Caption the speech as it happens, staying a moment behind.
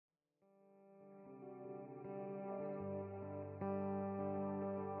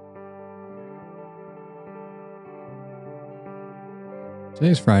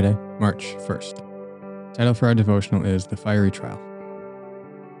Today is Friday, March 1st. The title for our devotional is The Fiery Trial.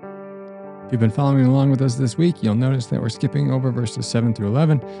 If you've been following along with us this week, you'll notice that we're skipping over verses 7 through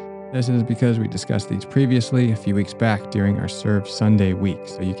 11. This is because we discussed these previously a few weeks back during our Serve Sunday week,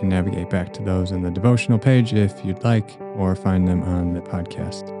 so you can navigate back to those in the devotional page if you'd like, or find them on the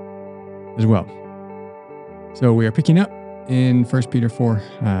podcast as well. So we are picking up in 1 Peter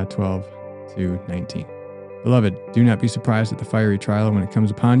 4, 12 to 19. Beloved, do not be surprised at the fiery trial when it comes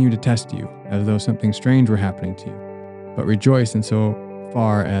upon you to test you, as though something strange were happening to you. But rejoice in so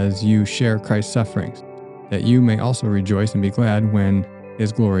far as you share Christ's sufferings, that you may also rejoice and be glad when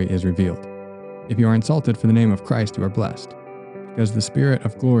his glory is revealed. If you are insulted for the name of Christ, you are blessed, because the Spirit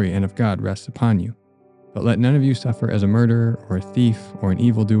of glory and of God rests upon you. But let none of you suffer as a murderer, or a thief, or an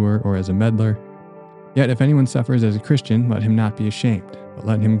evildoer, or as a meddler. Yet if anyone suffers as a Christian, let him not be ashamed, but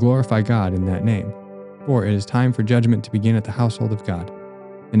let him glorify God in that name. For it is time for judgment to begin at the household of God.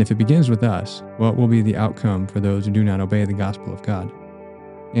 And if it begins with us, what will be the outcome for those who do not obey the gospel of God?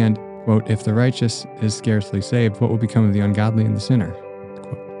 And, quote, if the righteous is scarcely saved, what will become of the ungodly and the sinner?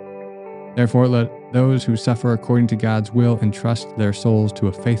 Quote. Therefore, let those who suffer according to God's will entrust their souls to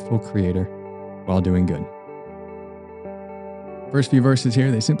a faithful Creator while doing good. First few verses here,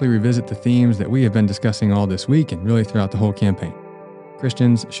 they simply revisit the themes that we have been discussing all this week and really throughout the whole campaign.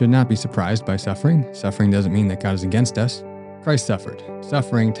 Christians should not be surprised by suffering. Suffering doesn't mean that God is against us. Christ suffered.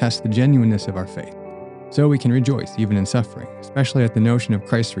 Suffering tests the genuineness of our faith. So we can rejoice even in suffering, especially at the notion of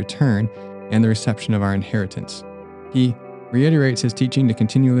Christ's return and the reception of our inheritance. He reiterates his teaching to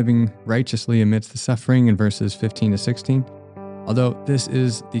continue living righteously amidst the suffering in verses 15 to 16. Although this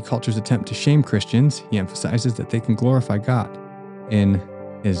is the culture's attempt to shame Christians, he emphasizes that they can glorify God in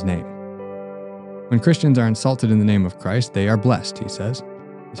his name. When Christians are insulted in the name of Christ, they are blessed, he says.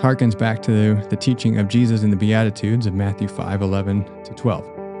 This harkens back to the teaching of Jesus in the Beatitudes of Matthew 5:11 to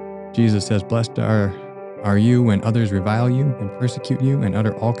 12. Jesus says, blessed are you when others revile you and persecute you and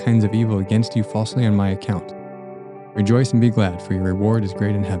utter all kinds of evil against you falsely on my account. Rejoice and be glad, for your reward is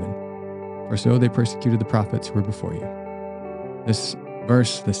great in heaven. For so they persecuted the prophets who were before you. This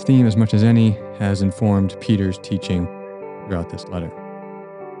verse, this theme as much as any, has informed Peter's teaching throughout this letter.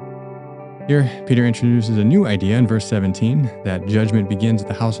 Here, Peter introduces a new idea in verse 17, that judgment begins at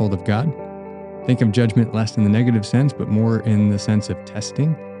the household of God. Think of judgment less in the negative sense, but more in the sense of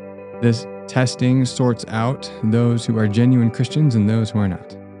testing. This testing sorts out those who are genuine Christians and those who are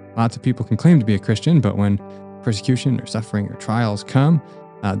not. Lots of people can claim to be a Christian, but when persecution or suffering or trials come,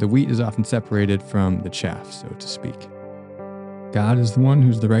 the wheat is often separated from the chaff, so to speak. God is the one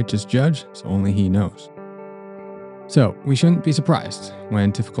who's the righteous judge, so only he knows. So, we shouldn't be surprised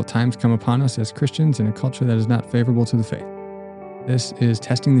when difficult times come upon us as Christians in a culture that is not favorable to the faith. This is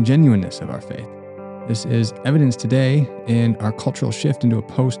testing the genuineness of our faith. This is evidence today in our cultural shift into a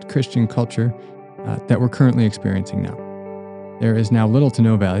post-Christian culture that we're currently experiencing now. There is now little to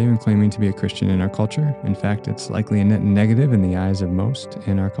no value in claiming to be a Christian in our culture. In fact, it's likely a net negative in the eyes of most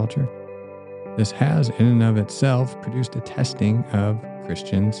in our culture. This has, in and of itself, produced a testing of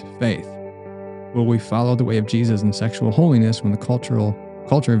Christians' faith. Will we follow the way of Jesus in sexual holiness when the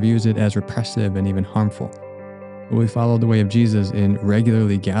culture views it as repressive and even harmful? Will we follow the way of Jesus in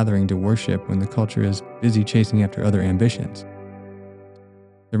regularly gathering to worship when the culture is busy chasing after other ambitions?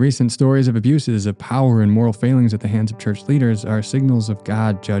 The recent stories of abuses of power and moral failings at the hands of church leaders are signals of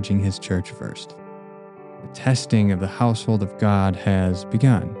God judging his church first. The testing of the household of God has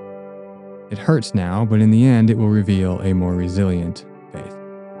begun. It hurts now, but in the end it will reveal a more resilient faith.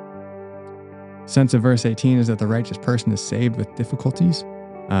 The sense of verse 18 is that the righteous person is saved with difficulties.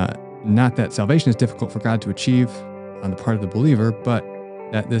 Not that salvation is difficult for God to achieve on the part of the believer, but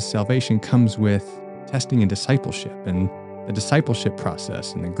that this salvation comes with testing and discipleship, and the discipleship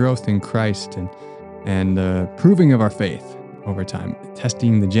process and the growth in Christ and the proving of our faith over time,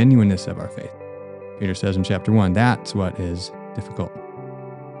 testing the genuineness of our faith. Peter says in chapter 1, that's what is difficult.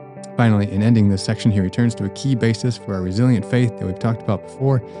 Finally, in ending this section, he returns to a key basis for our resilient faith that we've talked about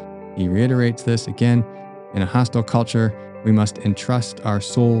before. He reiterates this again. In a hostile culture, we must entrust our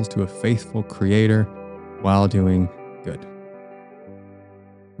souls to a faithful Creator while doing good.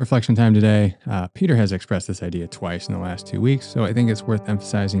 Reflection time today. Peter has expressed this idea twice in the last 2 weeks, so I think it's worth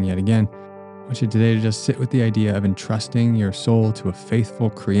emphasizing yet again. I want you today to just sit with the idea of entrusting your soul to a faithful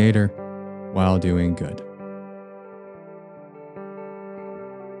Creator while doing good.